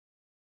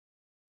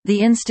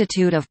The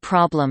Institute of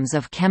Problems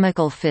of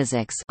Chemical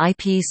Physics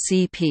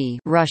 (IPCP)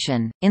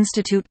 Russian,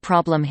 Institut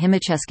Problem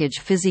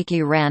Chimicheskij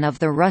Fiziki RAN of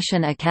the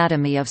Russian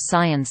Academy of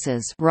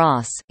Sciences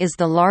 (ROS) is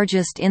the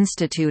largest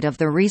institute of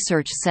the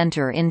research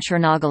center in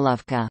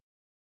Chernogolovka.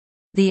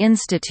 The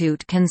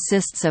institute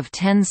consists of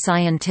 10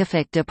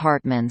 scientific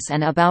departments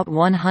and about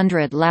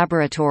 100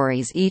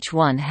 laboratories, each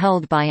one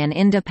held by an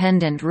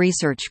independent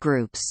research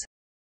groups.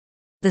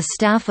 The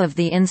staff of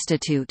the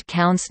institute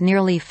counts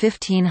nearly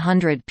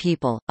 1,500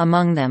 people,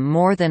 among them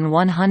more than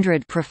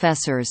 100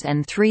 professors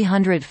and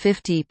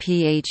 350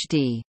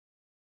 Ph.D.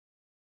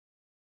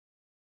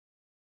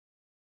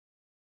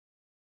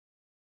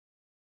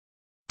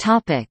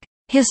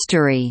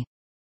 History.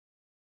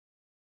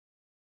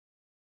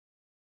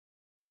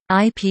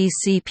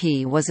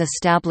 IPCP was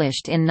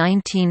established in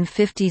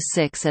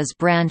 1956 as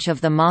branch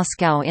of the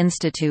Moscow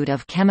Institute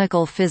of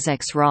Chemical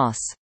Physics (ROS).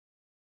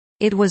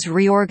 It was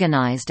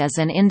reorganized as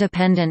an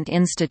independent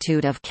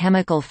Institute of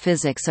Chemical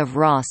Physics of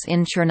ROS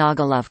in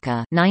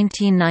Chernogolovka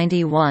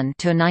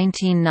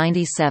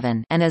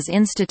 (1991–1997) and as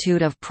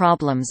Institute of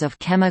Problems of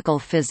Chemical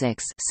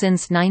Physics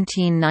since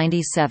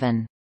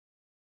 1997.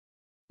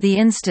 The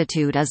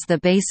institute is the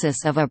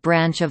basis of a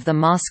branch of the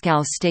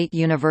Moscow State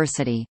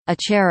University, a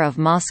chair of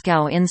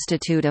Moscow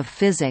Institute of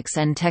Physics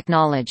and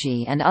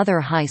Technology, and other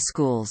high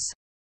schools.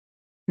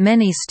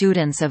 Many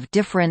students of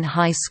different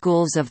high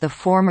schools of the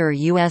former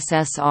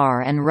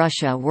USSR and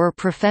Russia were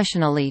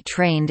professionally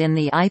trained in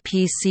the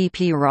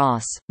IPCP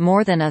ROS.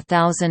 More than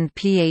 1,000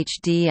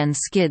 PhD and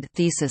SCID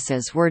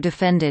theses were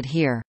defended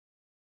here.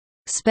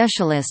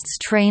 Specialists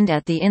trained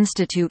at the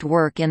institute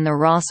work in the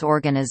ROS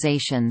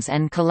organizations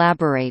and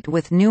collaborate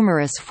with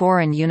numerous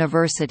foreign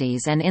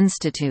universities and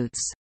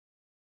institutes.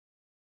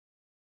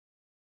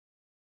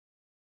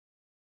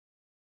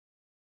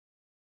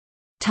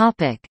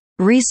 Topic: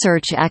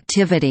 Research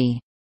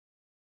activity.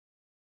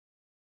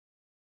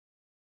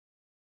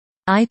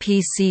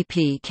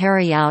 IPCP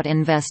carry out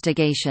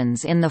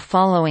investigations in the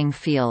following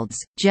fields: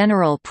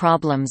 general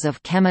problems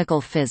of chemical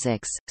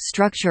physics,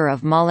 structure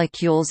of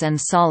molecules and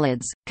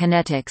solids,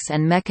 kinetics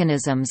and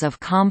mechanisms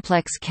of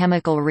complex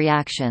chemical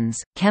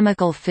reactions,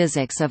 chemical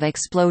physics of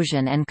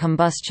explosion and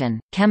combustion,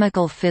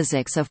 chemical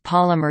physics of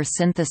polymer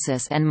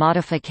synthesis and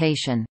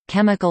modification,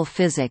 chemical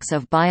physics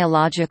of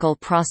biological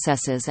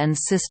processes and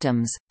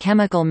systems,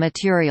 chemical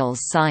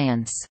materials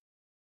science.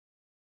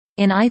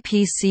 In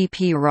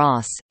IPCP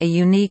ROS, a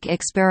unique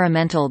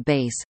experimental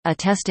base, a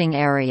testing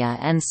area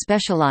and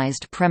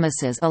specialized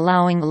premises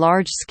allowing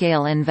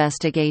large-scale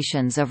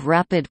investigations of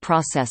rapid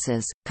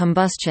processes,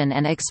 combustion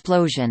and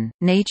explosion,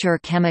 nature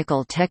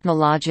chemical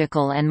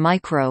technological and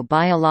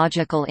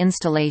micro-biological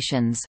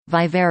installations,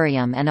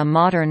 vivarium and a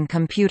modern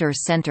computer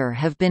center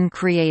have been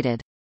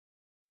created.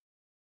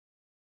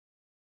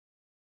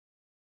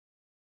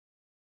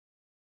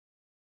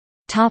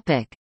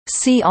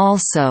 See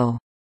also: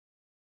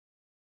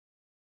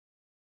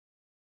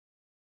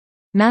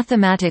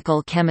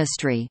 Mathematical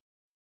chemistry,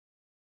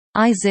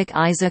 Isaac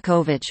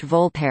Isaacovich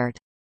Volpert.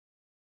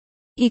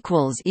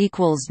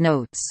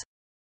 Notes